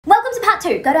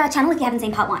part 2. Go to our channel if you haven't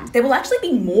seen part 1. There will actually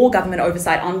be more government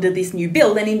oversight under this new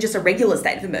bill than in just a regular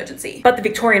state of emergency. But the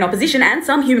Victorian opposition and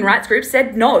some human rights groups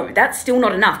said no, that's still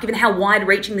not enough given how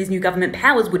wide-reaching these new government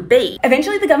powers would be.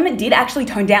 Eventually, the government did actually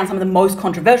tone down some of the most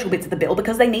controversial bits of the bill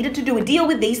because they needed to do a deal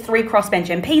with these 3 crossbench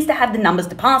MPs to have the numbers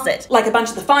to pass it. Like a bunch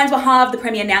of the fines were halved, the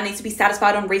Premier now needs to be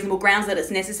satisfied on reasonable grounds that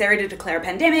it's necessary to declare a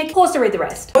pandemic. Pause to read the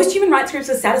rest. Most human rights groups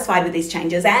are satisfied with these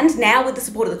changes, and now with the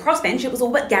support of the crossbench, it was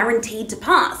all but guaranteed to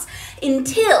pass.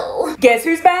 Until... guess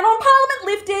whose ban on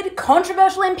Parliament lifted?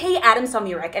 Controversial MP Adam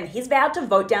Somyurek, and he's vowed to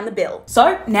vote down the bill.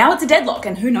 So now it's a deadlock,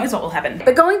 and who knows what will happen.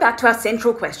 But going back to our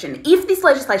central question, if this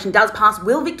legislation does pass,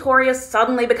 will Victoria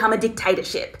suddenly become a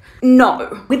dictatorship?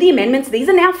 No. With the amendments, these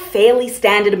are now fairly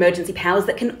standard emergency powers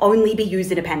that can only be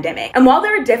used in a pandemic. And while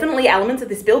there are definitely elements of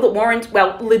this bill that warrant,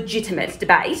 well, legitimate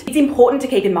debate, it's important to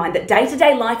keep in mind that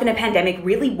day-to-day life in a pandemic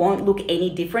really won't look any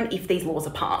different if these laws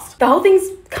are passed. The whole thing's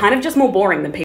kind of just more boring than people